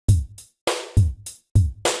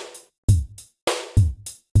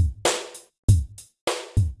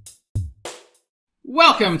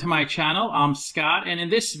Welcome to my channel. I'm Scott, and in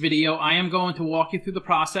this video I am going to walk you through the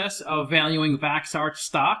process of valuing Vaxart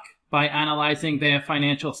stock by analyzing their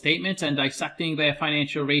financial statements and dissecting their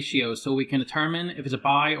financial ratios so we can determine if it's a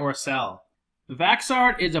buy or a sell.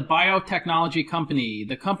 Vaxart is a biotechnology company.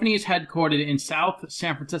 The company is headquartered in South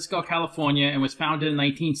San Francisco, California, and was founded in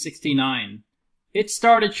 1969. It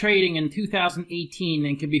started trading in 2018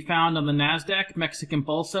 and can be found on the Nasdaq, Mexican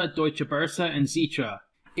Bolsa, Deutsche Börse, and Xetra.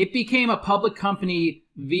 It became a public company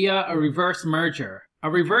via a reverse merger. A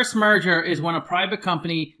reverse merger is when a private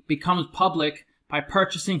company becomes public by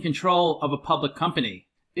purchasing control of a public company.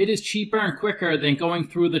 It is cheaper and quicker than going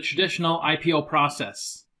through the traditional IPO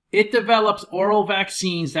process. It develops oral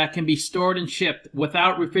vaccines that can be stored and shipped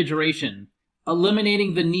without refrigeration,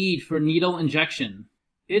 eliminating the need for needle injection.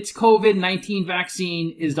 Its COVID-19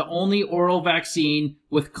 vaccine is the only oral vaccine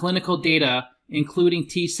with clinical data, including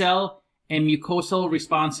T-cell and mucosal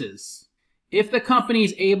responses. If the company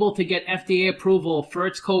is able to get FDA approval for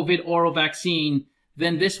its COVID oral vaccine,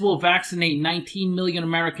 then this will vaccinate 19 million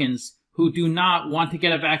Americans who do not want to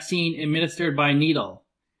get a vaccine administered by needle.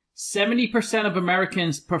 70% of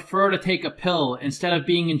Americans prefer to take a pill instead of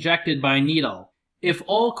being injected by a needle. If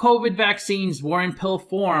all COVID vaccines were in pill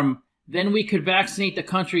form, then we could vaccinate the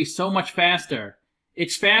country so much faster.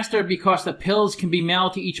 It's faster because the pills can be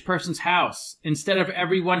mailed to each person's house instead of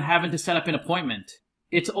everyone having to set up an appointment.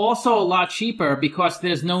 It's also a lot cheaper because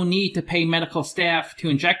there's no need to pay medical staff to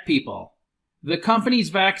inject people. The company's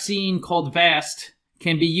vaccine, called VAST,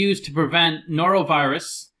 can be used to prevent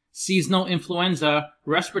norovirus, seasonal influenza,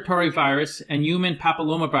 respiratory virus, and human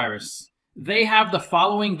papillomavirus. They have the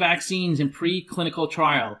following vaccines in pre-clinical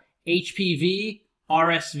trial: HPV,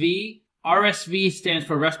 RSV. RSV stands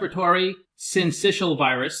for respiratory syncytial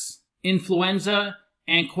virus, influenza,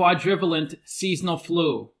 and quadrivalent seasonal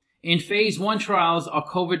flu. In phase 1 trials are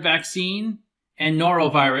COVID vaccine and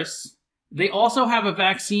norovirus. They also have a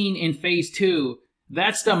vaccine in phase 2.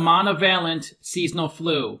 That's the monovalent seasonal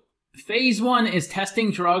flu. Phase 1 is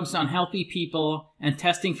testing drugs on healthy people and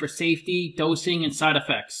testing for safety, dosing, and side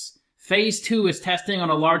effects. Phase 2 is testing on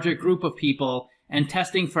a larger group of people and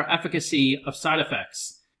testing for efficacy of side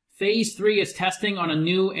effects. Phase 3 is testing on a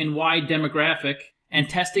new and wide demographic and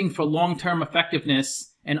testing for long-term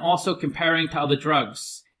effectiveness and also comparing to other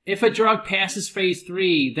drugs. If a drug passes phase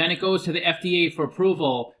 3, then it goes to the FDA for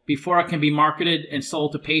approval before it can be marketed and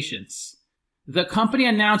sold to patients. The company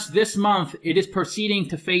announced this month it is proceeding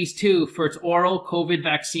to phase 2 for its oral COVID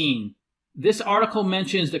vaccine. This article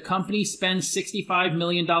mentions the company spends $65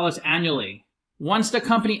 million annually. Once the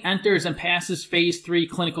company enters and passes phase 3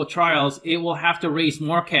 clinical trials, it will have to raise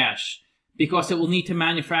more cash because it will need to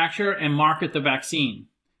manufacture and market the vaccine.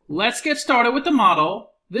 Let's get started with the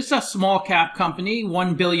model. This is a small cap company,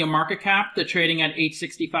 1 billion market cap. They're trading at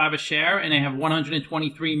 $8.65 a share and they have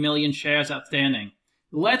 123 million shares outstanding.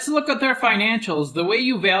 Let's look at their financials. The way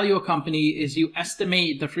you value a company is you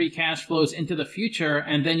estimate the free cash flows into the future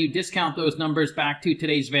and then you discount those numbers back to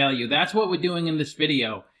today's value. That's what we're doing in this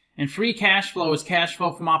video. And free cash flow is cash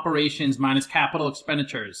flow from operations minus capital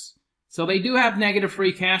expenditures. So they do have negative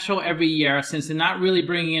free cash flow every year since they're not really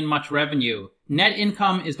bringing in much revenue. Net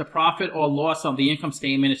income is the profit or loss on the income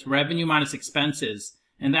statement. It's revenue minus expenses.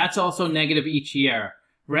 And that's also negative each year.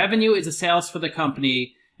 Revenue is the sales for the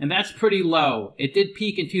company, and that's pretty low. It did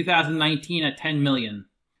peak in 2019 at 10 million.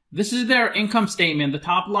 This is their income statement. The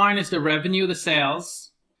top line is the revenue, the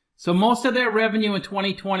sales. So most of their revenue in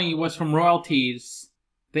 2020 was from royalties.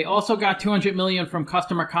 They also got 200 million from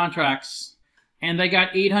customer contracts, and they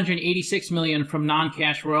got 886 million from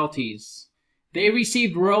non-cash royalties. They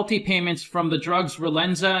received royalty payments from the drugs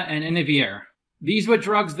Relenza and Inavir. These were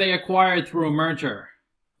drugs they acquired through a merger.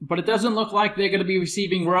 But it doesn't look like they're going to be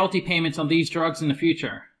receiving royalty payments on these drugs in the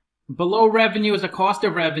future. Below revenue is a cost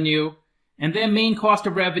of revenue, and their main cost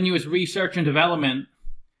of revenue is research and development.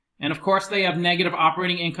 And of course they have negative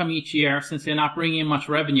operating income each year since they're not bringing in much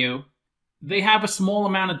revenue. They have a small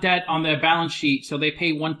amount of debt on their balance sheet, so they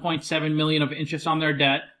pay 1.7 million of interest on their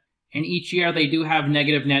debt, and each year they do have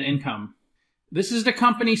negative net income. This is the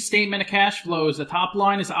company's statement of cash flows. The top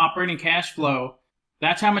line is operating cash flow.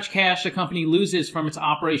 That's how much cash the company loses from its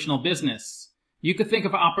operational business. You could think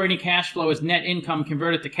of operating cash flow as net income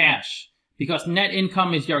converted to cash, because net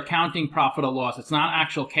income is your accounting profit or loss. It's not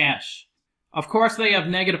actual cash. Of course, they have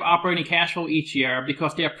negative operating cash flow each year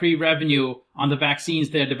because they have pre-revenue on the vaccines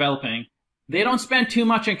they're developing. They don't spend too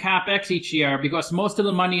much on CapEx each year because most of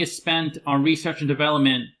the money is spent on research and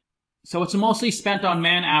development. So it's mostly spent on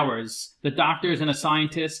man hours, the doctors and the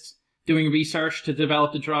scientists doing research to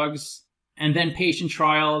develop the drugs, and then patient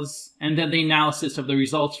trials, and then the analysis of the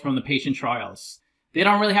results from the patient trials. They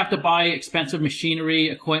don't really have to buy expensive machinery,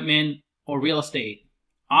 equipment, or real estate.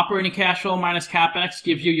 Operating cash flow minus CapEx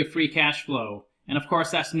gives you your free cash flow. And of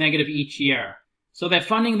course, that's negative each year. So they're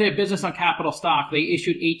funding their business on capital stock. They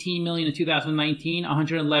issued $18 million in 2019,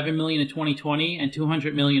 $111 million in 2020, and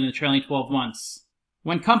 $200 million in the trailing 12 months.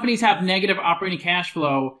 When companies have negative operating cash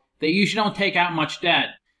flow, they usually don't take out much debt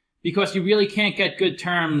because you really can't get good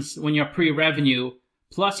terms when you're pre-revenue.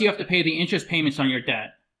 Plus, you have to pay the interest payments on your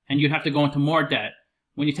debt, and you'd have to go into more debt.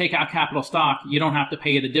 When you take out capital stock, you don't have to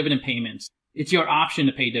pay the dividend payments. It's your option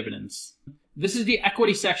to pay dividends. This is the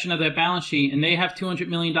equity section of their balance sheet, and they have $200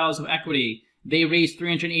 million of equity. They raised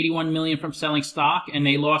 $381 million from selling stock, and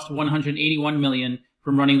they lost $181 million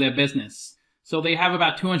from running their business. So they have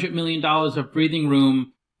about $200 million of breathing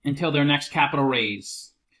room until their next capital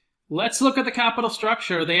raise. Let's look at the capital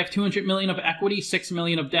structure. They have $200 million of equity, $6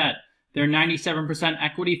 million of debt. They're 97%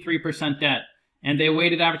 equity, 3% debt. And their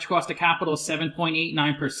weighted average cost of capital is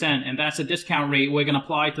 7.89%, and that's a discount rate we're going to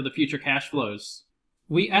apply to the future cash flows.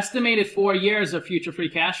 We estimated 4 years of future free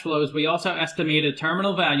cash flows. We also estimated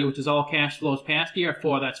terminal value, which is all cash flows past year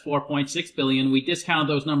 4, that's $4.6 billion. We discounted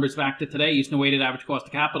those numbers back to today using the weighted average cost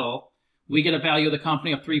of capital. We get a value of the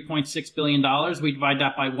company of $3.6 billion. We divide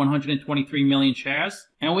that by 123 million shares.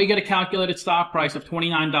 And we get a calculated stock price of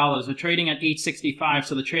 $29. They're trading at $8.65,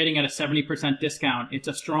 so they're trading at a 70% discount. It's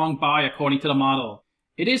a strong buy according to the model.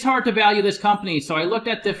 It is hard to value this company, so I looked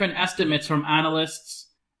at different estimates from analysts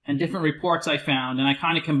and different reports I found, and I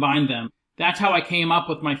kind of combined them. That's how I came up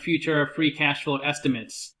with my future free cash flow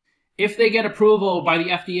estimates. If they get approval by the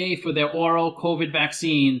FDA for their oral COVID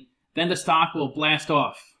vaccine, then the stock will blast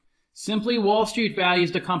off. Simply Wall Street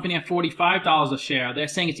values the company at $45 a share. They're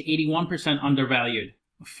saying it's 81% undervalued.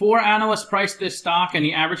 4 analysts priced this stock, and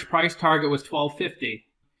the average price target was $12.50.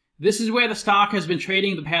 This is where the stock has been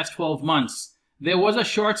trading the past 12 months. There was a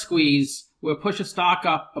short squeeze where it pushed the stock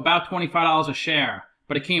up about $25 a share,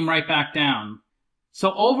 but it came right back down.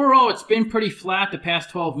 So overall, it's been pretty flat the past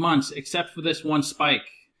 12 months, except for this one spike.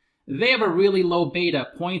 They have a really low beta,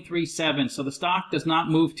 0.37, so the stock does not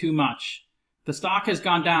move too much. The stock has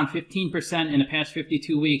gone down 15% in the past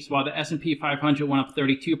 52 weeks, while the S&P 500 went up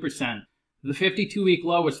 32%. The 52-week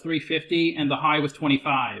low was 350, and the high was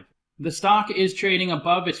 25. The stock is trading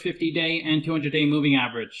above its 50-day and 200-day moving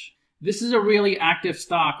average. This is a really active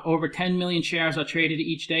stock. Over 10 million shares are traded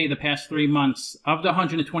each day the past 3 months. Of the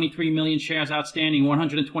 123 million shares outstanding,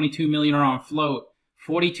 122 million are on float.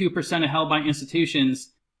 42% are held by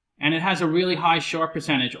institutions, and it has a really high short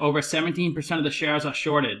percentage. Over 17% of the shares are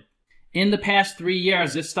shorted. In the past 3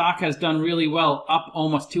 years, this stock has done really well, up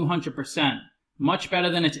almost 200%. Much better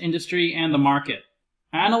than its industry and the market.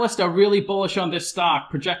 Analysts are really bullish on this stock,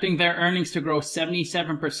 projecting their earnings to grow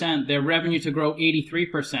 77%, their revenue to grow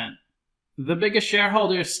 83%. The biggest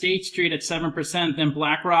shareholder is State Street at 7%, then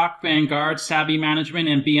BlackRock, Vanguard, Savvy Management,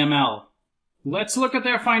 and BML. Let's look at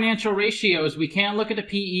their financial ratios. We can't look at the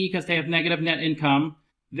PE because they have negative net income.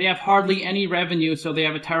 They have hardly any revenue, so they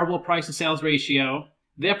have a terrible price-to-sales ratio.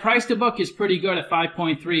 Their price-to-book is pretty good at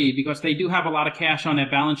 5.3 because they do have a lot of cash on their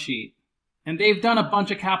balance sheet. And they've done a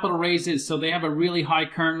bunch of capital raises, so they have a really high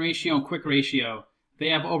current ratio and quick ratio. They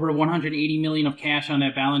have over 180 million of cash on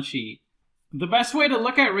their balance sheet. The best way to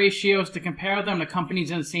look at ratios is to compare them to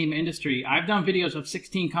companies in the same industry. I've done videos of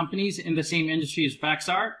 16 companies in the same industry as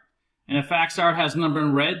Vaxart. And if Vaxart has a number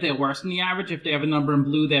in red, they're worse than the average. If they have a number in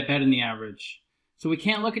blue, they're better than the average. So we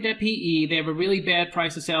can't look at their PE. They have a really bad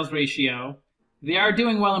price-to-sales ratio. They are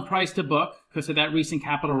doing well in price-to-book because of that recent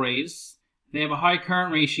capital raise. They have a high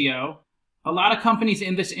current ratio. A lot of companies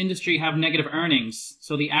in this industry have negative earnings,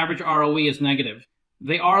 so the average ROE is negative.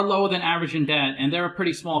 They are lower than average in debt, and they're a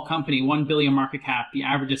pretty small company, 1 billion market cap. The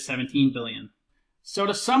average is 17 billion. So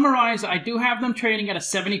to summarize, I do have them trading at a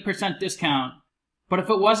 70% discount, but if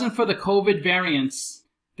it wasn't for the COVID variants,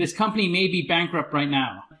 this company may be bankrupt right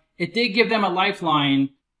now. It did give them a lifeline,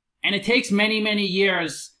 and it takes many, many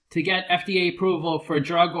years to get FDA approval for a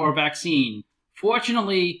drug or a vaccine.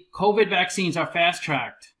 Fortunately, COVID vaccines are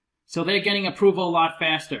fast-tracked, so they're getting approval a lot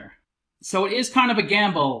faster. So it is kind of a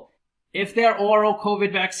gamble. If their oral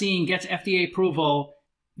COVID vaccine gets FDA approval,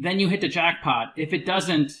 then you hit the jackpot. If it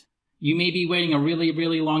doesn't, you may be waiting a really,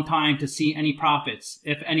 really long time to see any profits,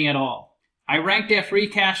 if any at all. I ranked their free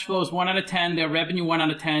cash flows 1 out of 10, their revenue 1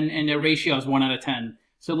 out of 10, and their ratios 1 out of 10.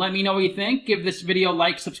 So let me know what you think. Give this video a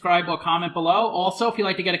like, subscribe, or comment below. Also, if you'd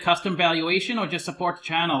like to get a custom valuation or just support the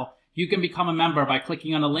channel, you can become a member by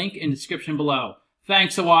clicking on the link in the description below.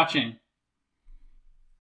 Thanks for watching.